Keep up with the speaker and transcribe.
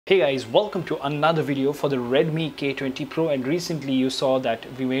Hey guys, welcome to another video for the Redmi K20 Pro, and recently you saw that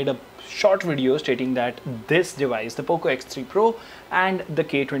we made a short video stating that this device, the POCO X3 Pro and the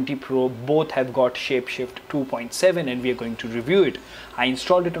K20 Pro, both have got Shapeshift 2.7 and we are going to review it. I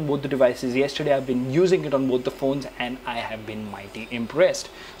installed it on both the devices yesterday. I've been using it on both the phones and I have been mighty impressed.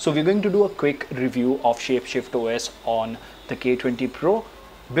 So we're going to do a quick review of Shapeshift OS on the K20 Pro.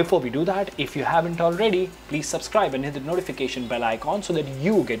 Before we do that, if you haven't already, please subscribe and hit the notification bell icon so that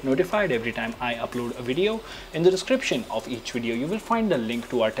you get notified every time I upload a video. In the description of each video, you will find the link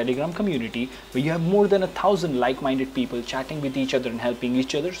to our Telegram community where you have more than 1,000 like-minded people chatting with each other and helping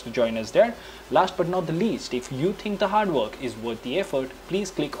each other, so join us there. Last but not the least, if you think the hard work is worth the effort,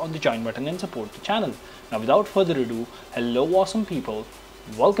 please click on the join button and support the channel. Now without further ado, hello awesome people,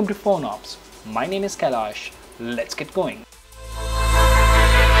 welcome to PhoneOps. My name is Kailash, let's get going.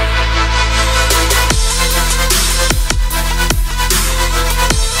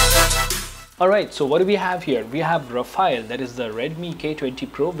 Alright, so what do we have here? We have Raphael, that is the Redmi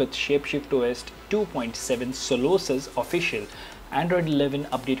K20 Pro with Shapeshift OS 2.7 Solos's official Android 11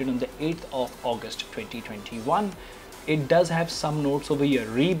 updated on the 8th of August 2021. It does have some notes over here.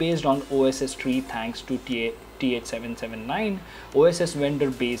 Rebased on OSS 3 thanks to TH779. OSS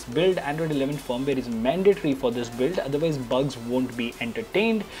vendor base build. Android 11 firmware is mandatory for this build, otherwise bugs won't be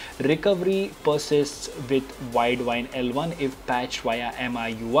entertained. Recovery persists with Widevine L1 if patched via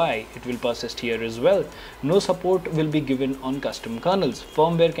MIUI. It will persist here as well. No support will be given on custom kernels.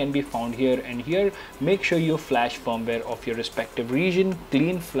 Firmware can be found here and here. Make sure you flash firmware of your respective region.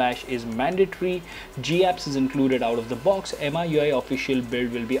 Clean flash is mandatory. GApps is included out of the box. MIUI official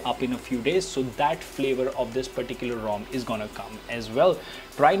build will be up in a few days, so that flavor of this particular ROM is gonna come as well.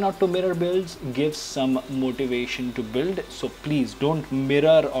 Try not to mirror builds, give some motivation to build. So please don't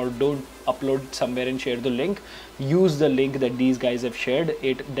mirror or don't upload somewhere and share the link. Use the link that these guys have shared.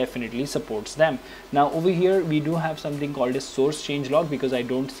 It definitely supports them. Now over here we do have something called a source changelog, because I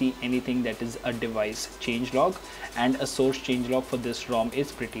don't see anything that is a device changelog, and a source changelog for this ROM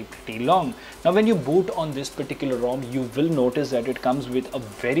is pretty long. Now when you boot on this particular ROM, you will notice that it comes with a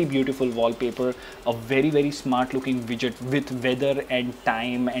very beautiful wallpaper, a very smart looking widget with weather and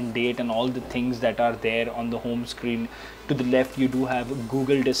time and date and all the things that are there on the home screen. To the left you do have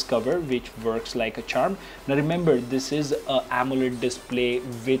Google Discover, which works like a charm. Now remember, this is a AMOLED display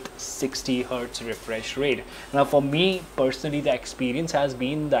with 60 Hz refresh rate. Now for me personally, the experience has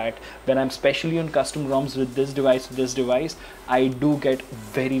been that when I'm especially on custom ROMs with this device, I do get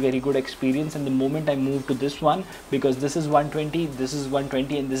very good experience. And the moment I move to this one, because this is 120, this is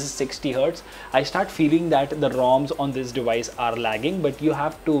 120 and this is 60 Hz, I start feeling that the ROMs on this device are lagging. But you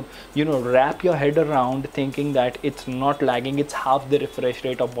have to, wrap your head around thinking that it's not lagging, it's half the refresh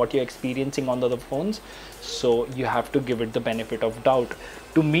rate of what you're experiencing on the other phones. So you have to give it the benefit of doubt.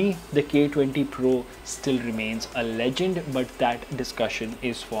 To me, the K20 Pro still remains a legend, but that discussion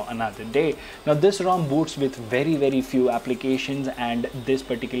is for another day. Now this ROM boots with very few applications and this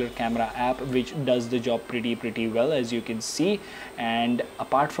particular camera app, which does the job pretty well, as you can see. And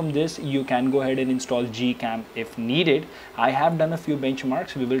apart from this, you can go ahead and install Gcam if needed. I have done a few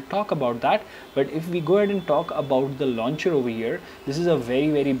benchmarks, we will talk about that. But if we go ahead and talk about the launcher over here, this is a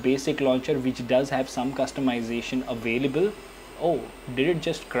very basic launcher which does have some customization available. Oh, did it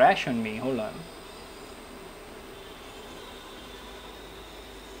just crash on me? Hold on.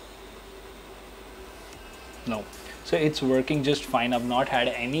 No, so it's working just fine. I've not had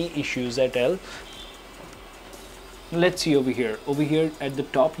any issues at all. Let's see over here. Over here at the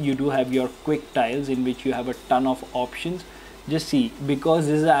top you do have your quick tiles, in which you have a ton of options. Just see, because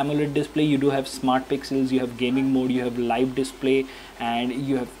this is an AMOLED display, you do have smart pixels, you have gaming mode, you have live display, and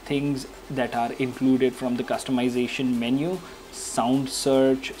you have things that are included from the customization menu. Sound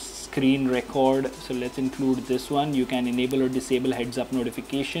search, screen record. So let's include this one. You can enable or disable heads up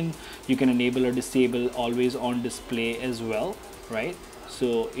notification. You can enable or disable always on display as well, right?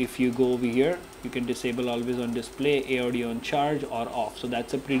 So if you go over here, you can disable always on display, audio on charge or off. So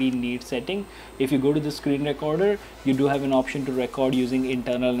that's a pretty neat setting. If you go to the screen recorder, you do have an option to record using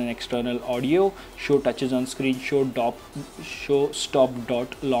internal and external audio. Show touches on screen, show stop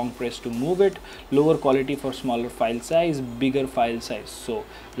dot, long press to move it. Lower quality for smaller file size, bigger file size. So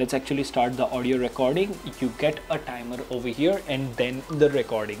let's actually start the audio recording. You get a timer over here and then the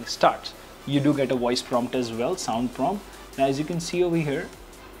recording starts. You do get a voice prompt as well, sound prompt. Now as you can see over here,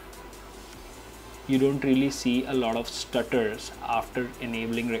 you don't really see a lot of stutters after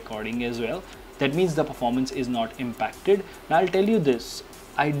enabling recording as well. That means the performance is not impacted. Now I'll tell you this,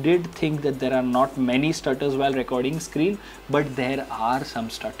 I did think that there are not many stutters while recording screen, but there are some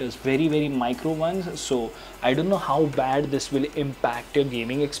stutters, very micro ones. So I don't know how bad this will impact your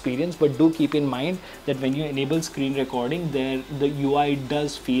gaming experience, but do keep in mind that when you enable screen recording, the UI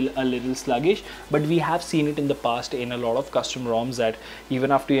does feel a little sluggish. But we have seen it in the past in a lot of custom ROMs that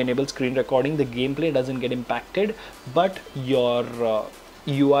even after you enable screen recording, the gameplay doesn't get impacted, but your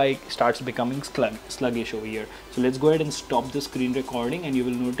UI starts becoming sluggish over here. So let's go ahead and stop the screen recording, and you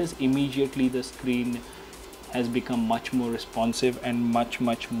will notice immediately the screen has become much more responsive and much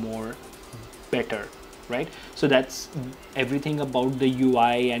more better, right? So that's everything about the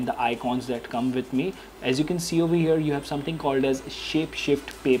UI and the icons that come with me. As you can see over here, you have something called as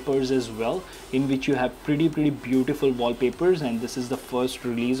Shapeshift papers as well, in which you have pretty beautiful wallpapers, and this is the first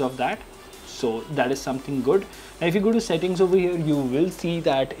release of that. So that is something good. Now if you go to settings over here, you will see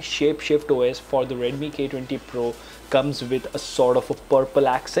that Shapeshift OS for the Redmi K20 Pro comes with a sort of a purple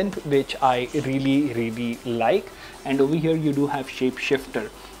accent, which I really like. And over here you do have Shapeshifter.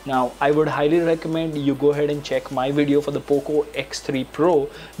 Now I would highly recommend you go ahead and check my video for the POCO X3 Pro,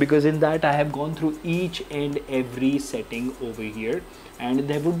 because in that I have gone through each and every setting over here, and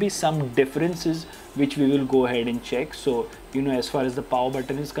there would be some differences which we will go ahead and check. So you know, as far as the power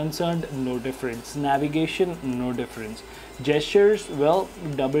button is concerned, no difference. Navigation, no difference. Gestures, well,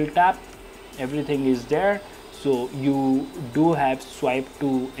 double tap, everything is there. So you do have swipe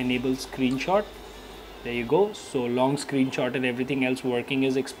to enable screenshot. There you go. So long screenshot and everything else working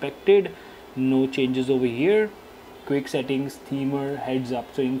as expected. No changes over here. Quick settings, themer, heads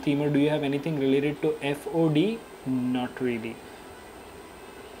up. So in themer, do you have anything related to FOD? Not really.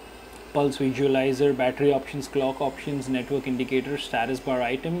 Pulse visualizer, battery options, clock options, network indicator, status bar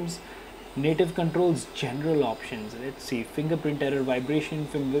items, native controls, general options. Let's see, fingerprint error vibration,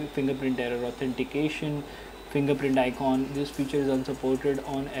 fingerprint error authentication, fingerprint icon. This feature is unsupported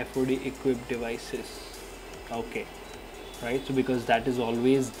on FOD equipped devices. Okay, right, so because that is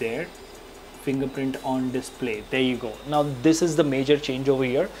always there. Fingerprint on display, there you go. Now this is the major change over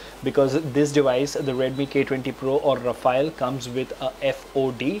here, because this device, the Redmi K20 Pro or Raphael, comes with a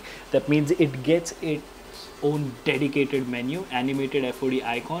FOD. That means it gets its own dedicated menu, animated FOD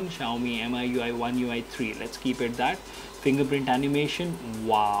icon, Xiaomi MIUI 1 UI 3. Let's keep it that. Fingerprint animation,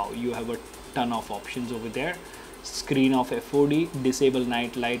 wow, you have a ton of options over there. Screen of FOD, disable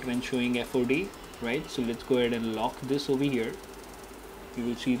night light when showing FOD, right? So let's go ahead and lock this over here. You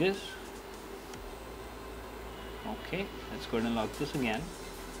will see this. Okay, let's go ahead and lock this again.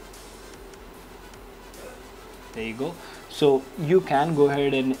 There you go. So you can go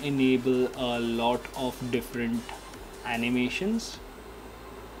ahead and enable a lot of different animations.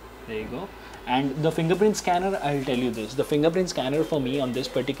 There you go. And the fingerprint scanner, I'll tell you this, the fingerprint scanner for me on this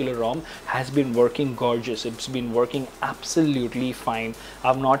particular ROM has been working gorgeous. It's been working absolutely fine.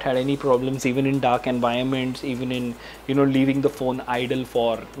 I've not had any problems even in dark environments, even in, you know, leaving the phone idle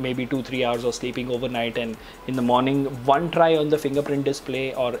for maybe 2-3 hours or sleeping overnight, and in the morning one try on the fingerprint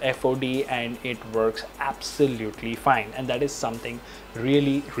display or FOD and it works absolutely fine. And that is something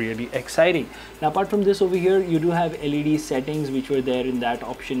really exciting. Now apart from this, over here you do have LED settings which were there in that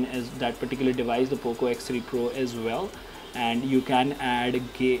option as that particular device, the POCO X3 Pro as well, and you can add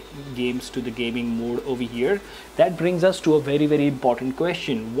games to the gaming mode over here. That brings us to a very important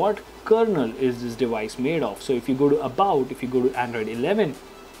question: what kernel is this device made of? So if you go to about, if you go to Android 11,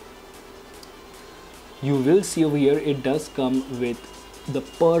 you will see over here it does come with the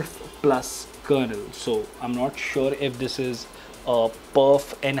Perf Plus kernel. So I'm not sure if this is a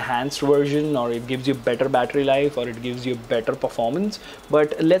perf enhanced version, or it gives you better battery life, or it gives you better performance,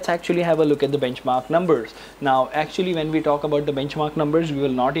 but let's actually have a look at the benchmark numbers. Now actually when we talk about the benchmark numbers, we will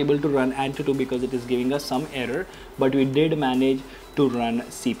not able to run Antutu because it is giving us some error, but we did manage to run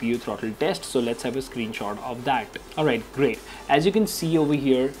CPU throttle test. So let's have a screenshot of that. All right, great. As you can see over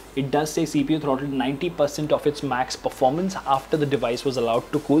here, it does say CPU throttled 90% of its max performance after the device was allowed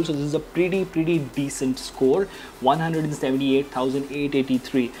to cool. So this is a pretty decent score,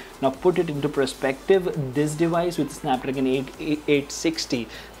 178,883. Now put it into perspective, this device with Snapdragon 860,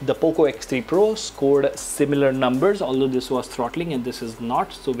 the POCO X3 Pro, scored similar numbers, although this was throttling and this is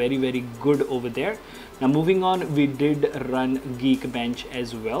not. So very good over there. Now moving on, we did run Geekbench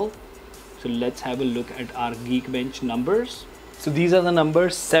as well. So let's have a look at our Geekbench numbers. So these are the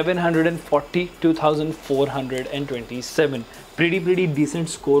numbers: 742,427. Pretty decent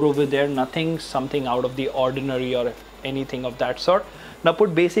score over there. Nothing something out of the ordinary or anything of that sort. Now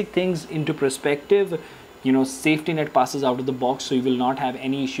put basic things into perspective. safety net passes out of the box, so you will not have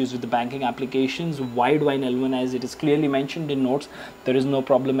any issues with the banking applications. Widevine L1, as it is clearly mentioned in notes, there is no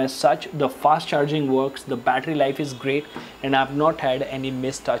problem as such. The fast charging works, the battery life is great, and I've not had any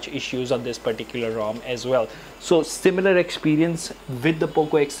mistouch issues on this particular ROM as well. So similar experience with the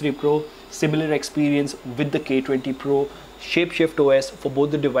POCO X3 Pro, similar experience with the K20 Pro. Shapeshift OS for both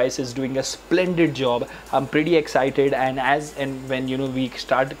the devices doing a splendid job. I'm pretty excited, and when we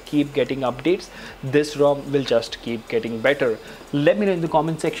keep getting updates, this ROM will just keep getting better. Let me know in the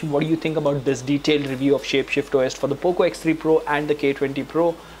comment section what do you think about this detailed review of Shapeshift OS for the POCO X3 Pro and the K20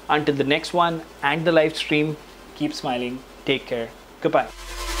 Pro. Until the next one and the live stream, keep smiling, take care, goodbye.